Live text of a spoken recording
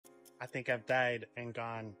I think I've died and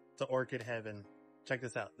gone to orchid heaven. Check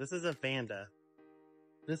this out. This is a Vanda.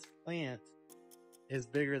 This plant is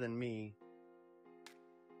bigger than me.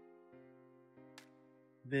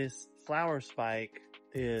 This flower spike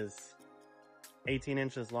is 18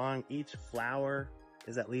 inches long. Each flower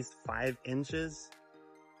is at least 5 inches.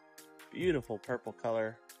 Beautiful purple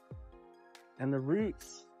color. And the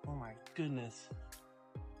roots, oh my goodness.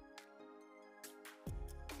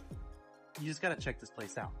 You just gotta check this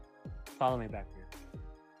place out. Follow me back here.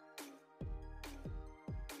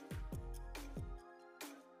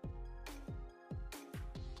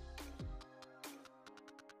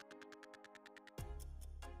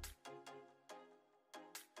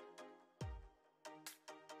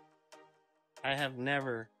 I have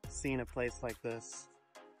never seen a place like this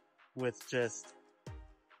with just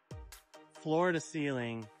floor to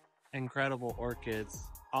ceiling, incredible orchids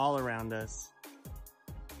all around us.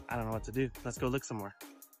 I don't know what to do. Let's go look some more.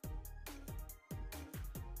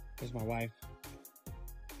 Here's my wife.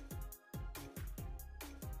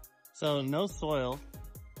 So no soil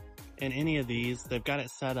in any of these. They've got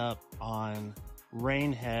it set up on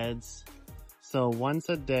rain heads. So once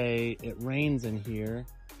a day it rains in here.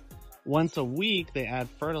 Once a week they add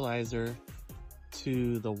fertilizer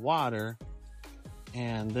to the water,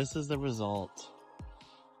 and this is the result.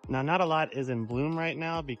 Now, not a lot is in bloom right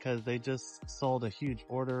now because they just sold a huge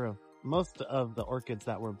order of most of the orchids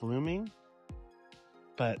that were blooming.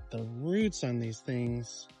 But the roots on these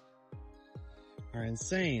things are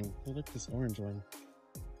insane. Oh, look at this orange one.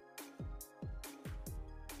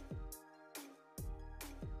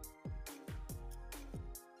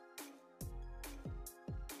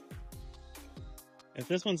 If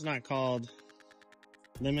this one's not called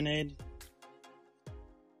lemonade,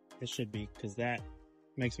 it should be, because that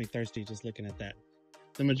makes me thirsty just looking at that.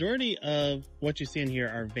 The majority of what you see in here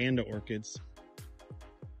are Vanda orchids,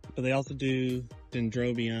 but they also do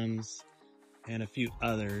dendrobiums and a few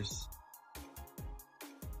others.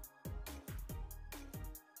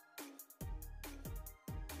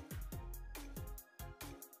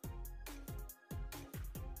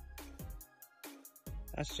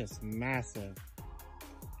 That's just massive.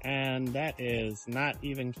 And that is not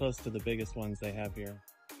even close to the biggest ones they have here.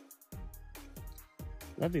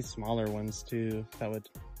 Love these smaller ones too, that would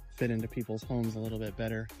fit into people's homes a little bit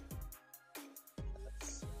better.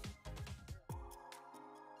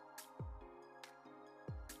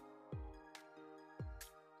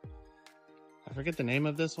 I forget the name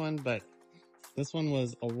of this one, but this one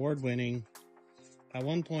was award-winning. At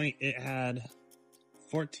one point, it had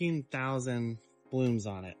 14,000 blooms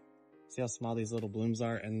on it. See how small these little blooms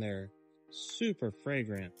are? And they're super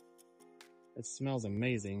fragrant. It smells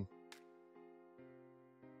amazing.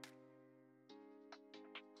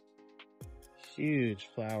 Huge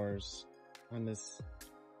flowers on this.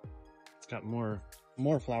 It's got more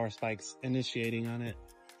flower spikes initiating on it.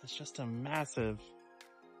 It's just a massive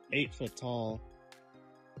 8-foot tall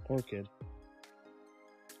orchid.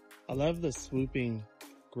 I love the swooping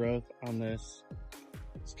growth on this.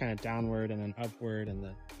 It's kind of downward and then upward, and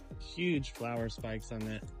the huge flower spikes on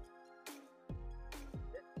it.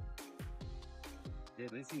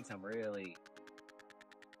 Dude, we've seen some really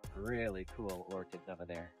cool orchids over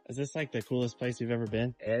there. Is this like the coolest place you've ever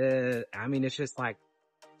been? I mean, it's just like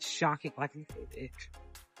shocking. Like,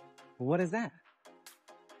 what is that?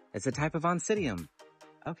 It's a type of oncidium.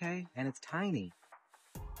 Okay, and it's tiny.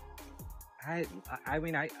 I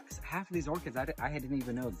mean, half of these orchids I didn't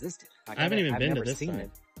even know existed. Like, I haven't even been to this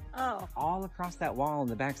side. Oh, all across that wall on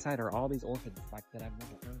the backside are all these orchids like that I've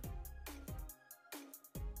never heard.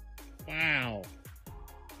 Wow.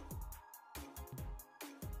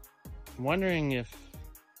 I'm wondering if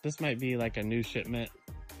this might be like a new shipment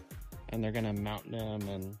and they're gonna mount them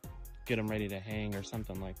and get them ready to hang or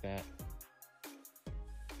something like that.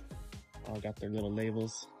 All got their little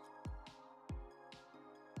labels.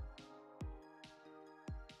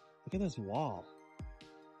 Look at this wall.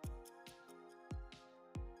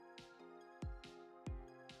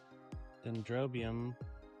 Dendrobium.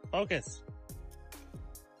 Focus.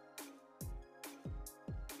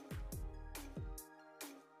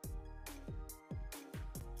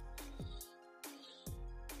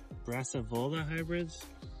 Brassivola hybrids.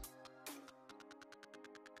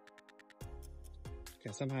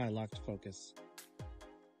 Okay, somehow I locked focus.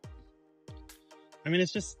 I mean,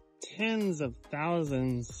 it's just tens of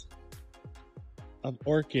thousands of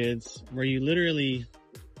orchids where you literally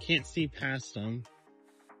can't see past them.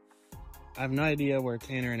 I have no idea where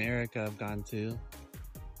Tanner and Erica have gone to,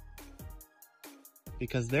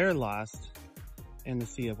 because they're lost in the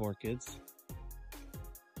sea of orchids.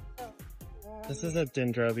 This is a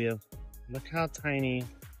dendrobium. Look how tiny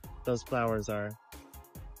those flowers are.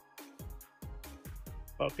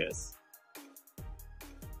 Focus.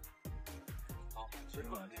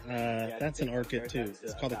 That's an orchid too.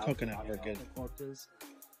 It's called a coconut orchid.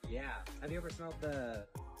 Yeah. Have you ever smelled the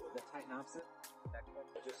Titanopsis? That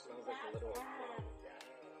just smells like a little.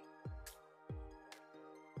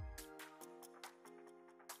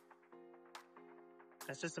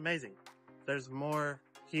 That's just amazing. There's more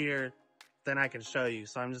here than I can show you,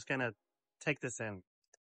 so I'm just gonna take this in.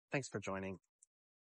 Thanks for joining.